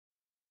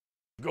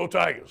Go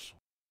Tigers!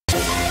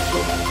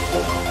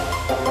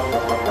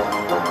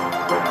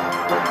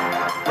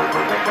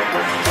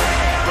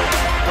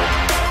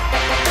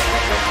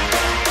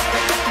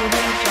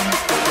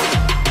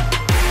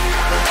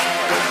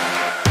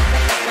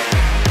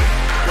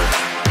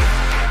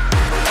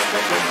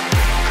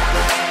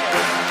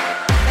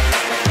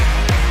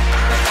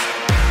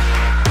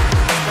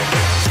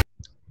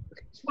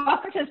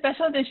 Welcome to a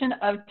special edition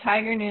of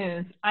Tiger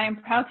News. I am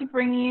proud to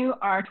bring you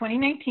our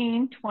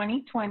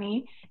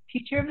 2019-2020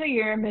 Teacher of the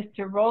Year,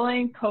 Mr.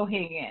 Roland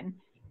Cohagan.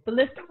 The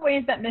list of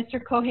ways that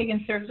Mr.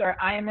 Cohagan serves our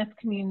IMS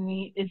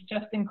community is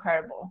just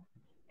incredible,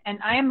 and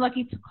I am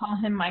lucky to call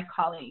him my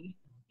colleague.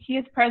 He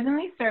is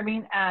presently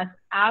serving as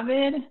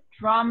avid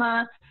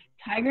drama,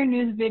 Tiger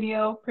News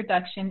video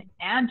production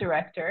and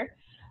director,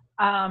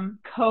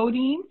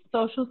 coding,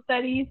 social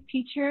studies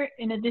teacher,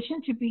 in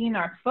addition to being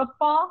our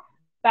football,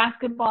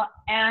 basketball,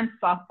 and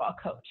softball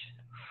coach.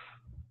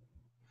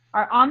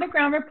 Our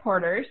on-the-ground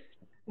reporters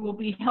will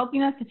be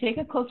helping us to take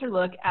a closer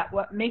look at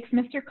what makes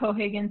Mr.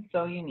 Cohagan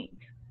so unique.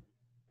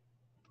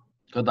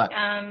 Good luck.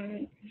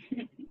 Thank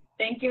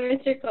you,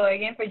 Mr.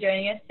 Cohagan, for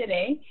joining us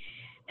today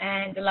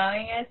and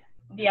allowing us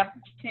the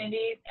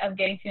opportunity of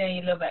getting to know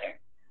you a little better.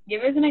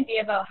 Give us an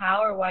idea about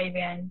how or why you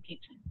began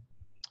teaching.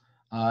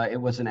 It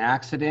was an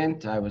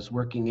accident. I was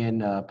working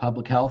in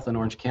public health in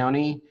Orange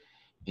County,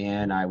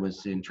 and I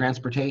was in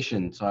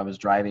transportation. So I was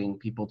driving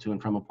people to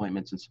and from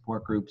appointments and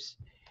support groups.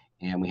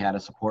 And we had a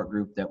support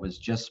group that was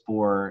just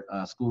for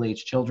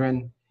school-age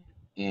children.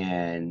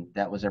 And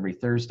that was every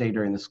Thursday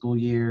during the school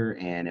year.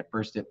 And at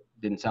first it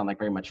didn't sound like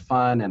very much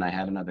fun. And I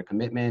had another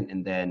commitment.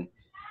 And then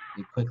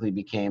it quickly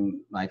became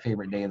my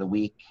favorite day of the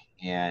week.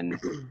 And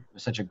it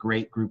was such a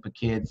great group of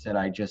kids that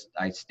I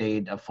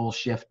stayed a full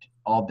shift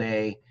all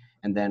day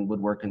and then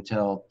would work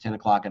until 10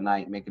 o'clock at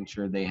night, making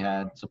sure they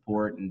had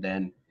support, and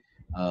then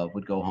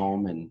would go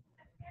home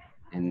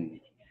and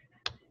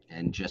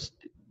just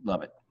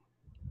love it.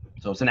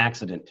 So it's an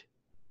accident.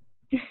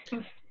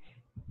 Mr.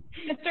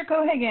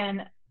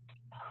 Cohagan,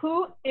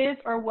 who is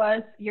or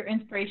was your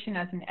inspiration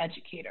as an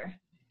educator?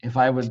 If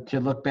I was to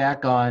look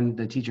back on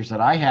the teachers that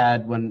I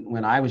had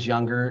when I was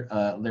younger,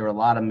 there were a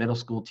lot of middle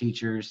school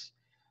teachers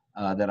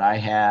that I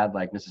had,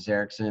 like Mrs.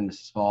 Erickson,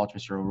 Mrs. Falch,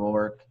 Mr.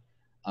 O'Rourke,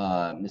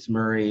 Miss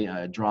Murray,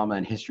 a drama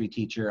and history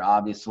teacher,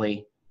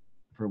 obviously,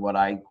 for what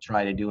I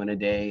try to do in a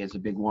day is a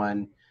big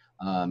one.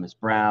 Miss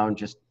Brown,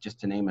 just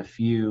to name a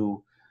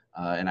few.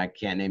 And I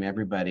can't name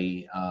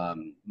everybody.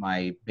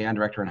 My band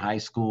director in high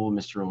school,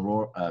 Mr.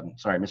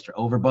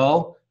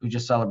 Overbo, who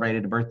just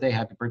celebrated a birthday.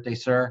 Happy birthday,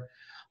 sir.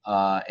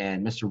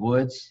 And Mr.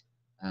 Woods,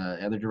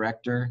 other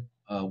director,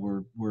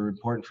 were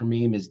important for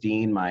me. Ms.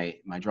 Dean, my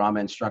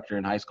drama instructor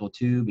in high school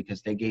too,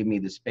 because they gave me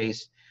the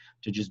space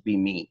to just be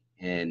me.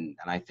 And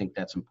I think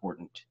that's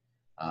important.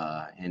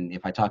 And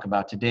if I talk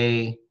about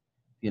today,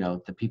 you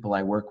know, the people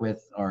I work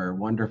with are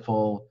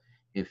wonderful.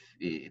 If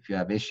you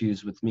have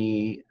issues with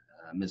me,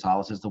 Ms.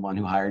 Hollis is the one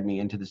who hired me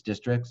into this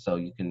district, so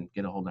you can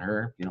get a hold of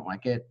her if you don't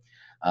like it.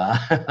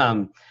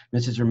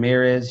 Mrs.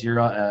 Ramirez, you're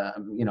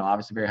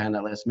obviously very high on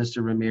that list.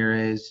 Mr.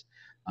 Ramirez,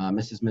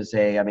 Mrs.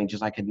 Mazzei, I mean,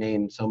 just I could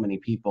name so many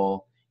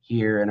people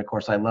here. And of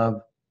course, I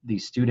love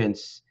these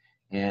students,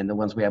 and the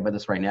ones we have with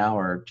us right now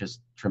are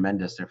just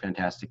tremendous. They're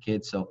fantastic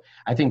kids. So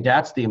I think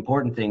that's the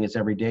important thing, is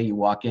every day you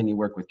walk in, you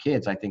work with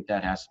kids. I think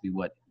that has to be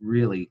what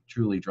really,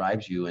 truly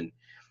drives you, and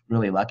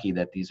really lucky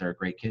that these are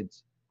great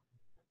kids.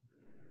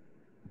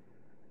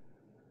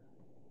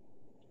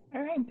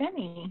 All right,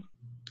 Benny.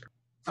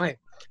 Okay,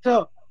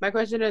 so my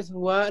question is,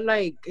 what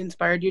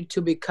inspired you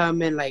to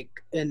become an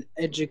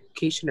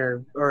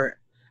educationer or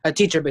a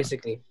teacher,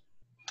 basically?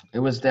 It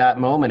was that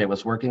moment. It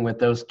was working with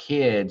those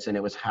kids, and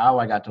it was how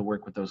I got to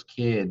work with those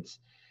kids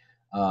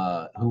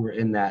who were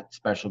in that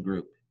special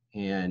group,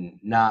 and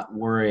not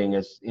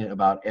worrying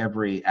about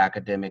every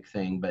academic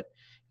thing, but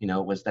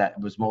it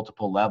was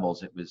multiple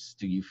levels. It was,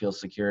 do you feel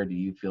secure? Do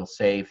you feel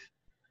safe?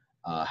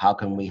 How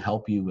can we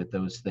help you with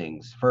those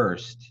things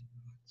first,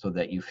 so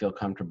that you feel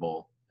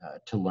comfortable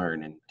to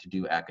learn and to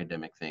do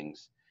academic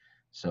things?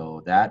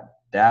 So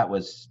that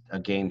was a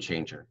game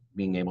changer,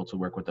 being able to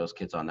work with those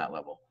kids on that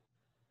level.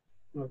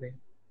 Okay.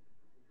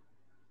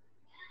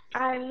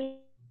 I'm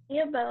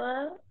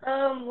Isabella.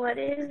 What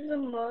is the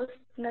most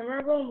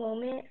memorable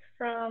moment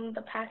from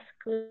the past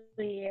school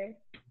year?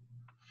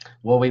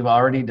 Well, we've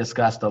already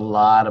discussed a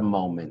lot of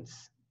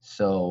moments.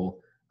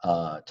 So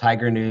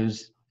Tiger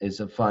News is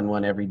a fun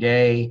one every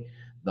day.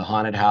 The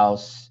haunted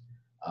house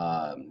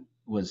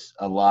was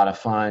a lot of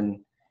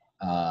fun.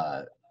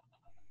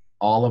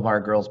 All of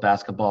our girls'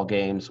 basketball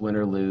games, win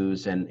or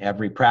lose, and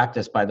every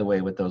practice, by the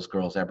way, with those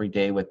girls, every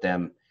day with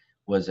them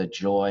was a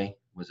joy,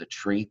 was a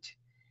treat,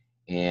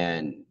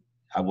 and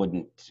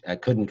I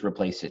couldn't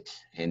replace it.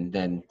 And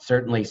then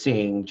certainly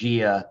seeing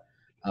Gia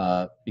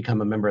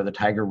become a member of the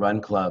Tiger Run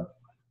Club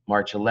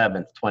March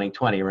 11th,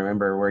 2020.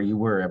 Remember where you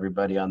were,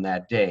 everybody, on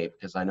that day,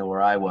 because I know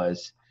where I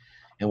was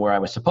and where I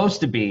was supposed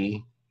to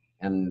be,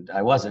 and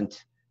I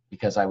wasn't,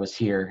 because I was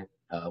here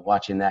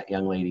watching that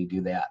young lady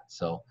do that.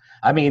 So,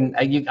 I mean,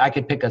 I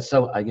could pick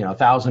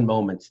 1,000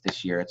 moments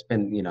this year. It's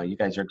been, you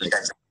guys are great.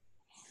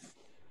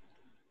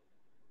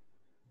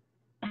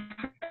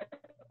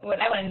 What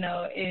I want to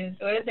know is,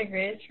 what is the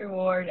greatest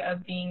reward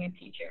of being a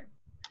teacher?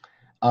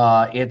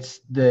 It's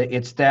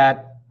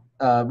that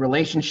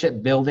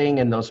relationship building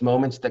and those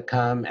moments that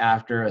come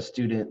after a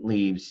student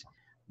leaves.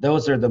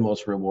 Those are the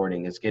most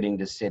rewarding, is getting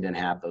to sit and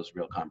have those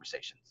real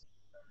conversations.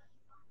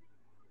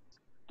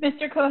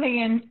 Mr.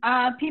 Cohagan,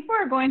 people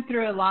are going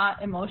through a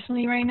lot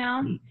emotionally right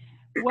now.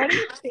 What do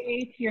you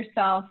say to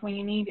yourself when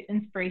you need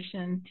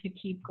inspiration to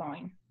keep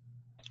going?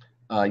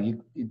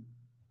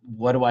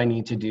 What do I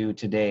need to do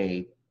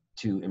today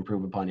to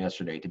improve upon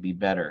yesterday, to be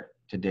better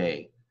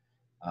today?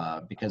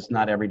 Because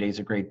not every day is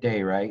a great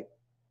day, right?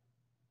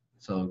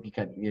 So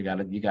you got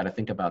to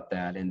think about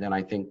that. And then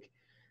I think,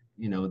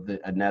 the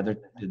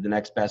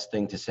next best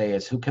thing to say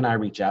is, who can I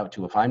reach out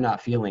to? If I'm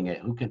not feeling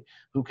it,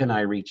 who can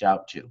I reach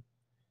out to?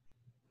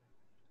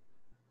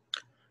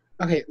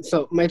 Okay,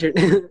 so my turn.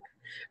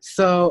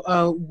 So,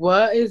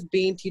 what is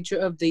being Teacher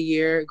of the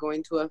Year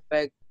going to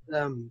affect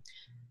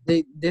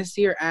this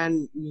year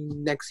and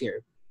next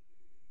year?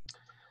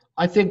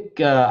 I think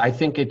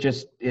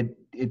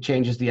it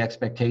changes the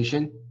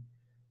expectation,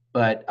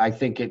 but I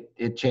think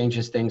it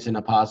changes things in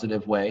a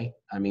positive way.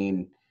 I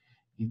mean,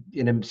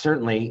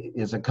 certainly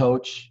as a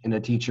coach and a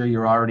teacher,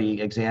 you're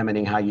already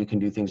examining how you can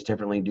do things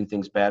differently, do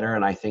things better,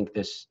 and I think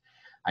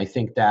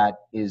that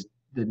is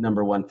the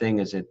number one thing.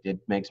 Is it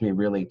makes me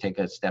really take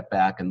a step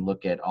back and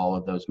look at all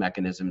of those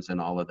mechanisms and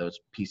all of those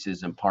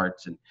pieces and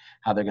parts and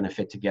how they're going to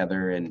fit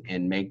together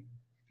and make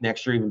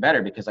next year even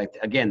better, because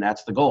again,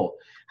 that's the goal.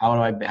 How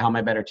am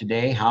I better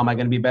today? How am I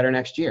going to be better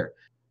next year?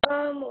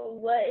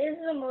 What is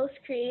the most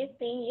creative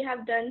thing you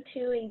have done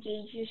to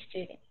engage your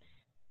students?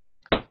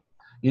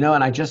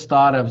 And I just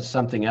thought of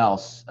something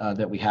else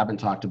that we haven't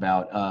talked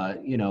about.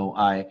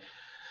 The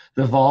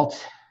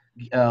vault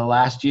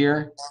last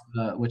year,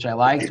 which I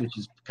liked, which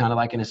is kind of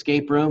like an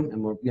escape room,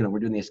 and we're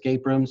doing the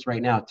escape rooms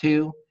right now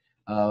too,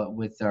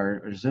 with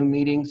our Zoom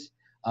meetings.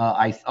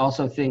 I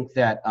also think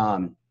that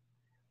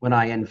when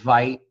I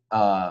invite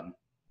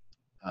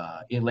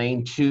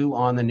Elaine 2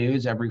 on the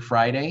news every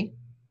Friday,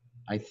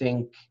 I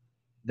think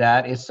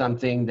that is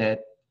something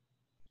that,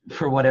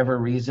 for whatever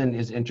reason,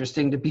 is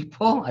interesting to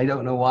people. I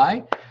don't know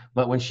why,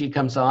 but when she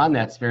comes on,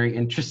 that's very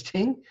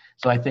interesting.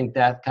 So I think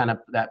that kind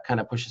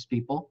of pushes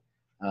people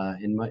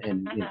and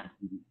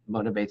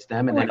motivates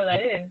them. And then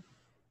that is.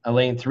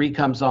 Elaine 3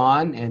 comes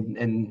on,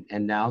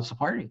 and now it's a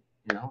party.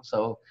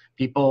 So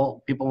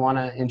people want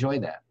to enjoy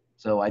that.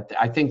 So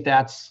I think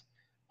that's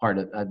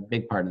a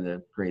big part of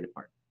the creative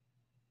part.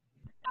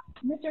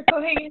 Mr.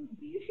 Cohagan,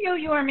 do you feel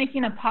you are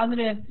making a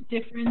positive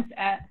difference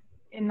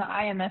in the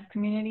IMS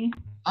community?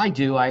 I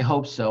do. I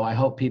hope so. I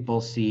hope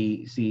people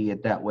see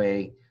it that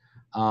way.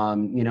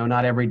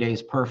 Not every day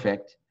is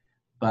perfect,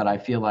 but I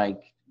feel like,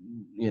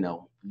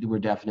 we're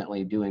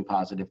definitely doing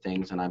positive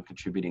things, and I'm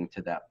contributing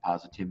to that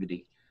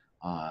positivity.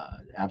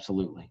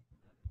 Absolutely.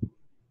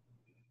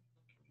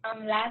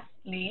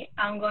 Lastly,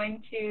 I'm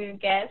going to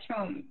guess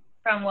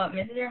from what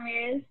Mrs.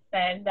 Ramirez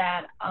said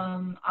that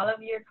all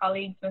of your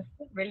colleagues must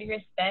really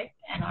respect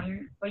and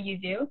honor what you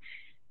do.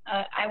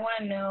 I want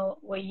to know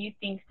what you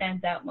think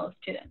stands out most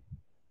to them.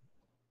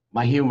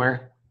 My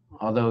humor,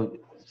 although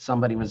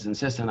somebody was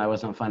insistent I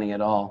wasn't funny at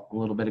all a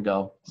little bit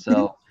ago.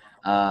 So,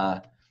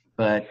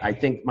 but I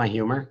think my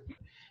humor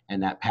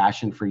and that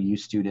passion for you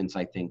students,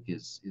 I think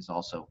is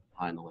also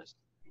high on the list.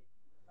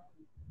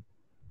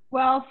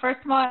 Well,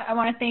 first of all, I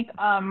want to thank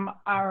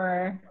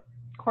our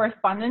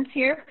correspondents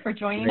here for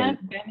joining us.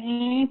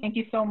 Benny, thank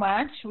you so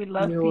much. We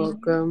love You're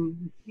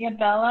welcome. you. Yeah,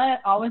 Bella,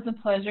 always a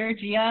pleasure.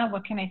 Gia,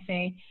 what can I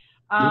say?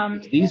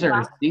 These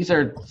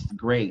are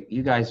great.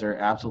 You guys are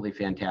absolutely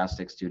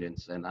fantastic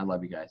students, and I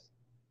love you guys.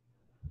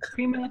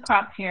 Cream of the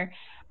crops here.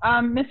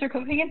 Mr.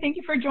 Cohagan, thank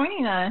you for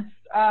joining us.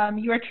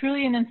 You are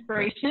truly an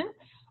inspiration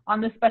on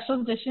this special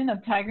edition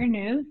of Tiger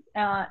News.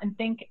 And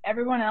thank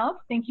everyone else.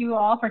 Thank you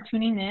all for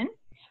tuning in.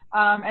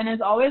 And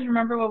as always,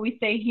 remember what we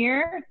say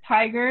here: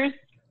 Tigers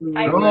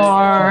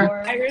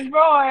roar. Tigers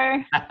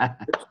roar.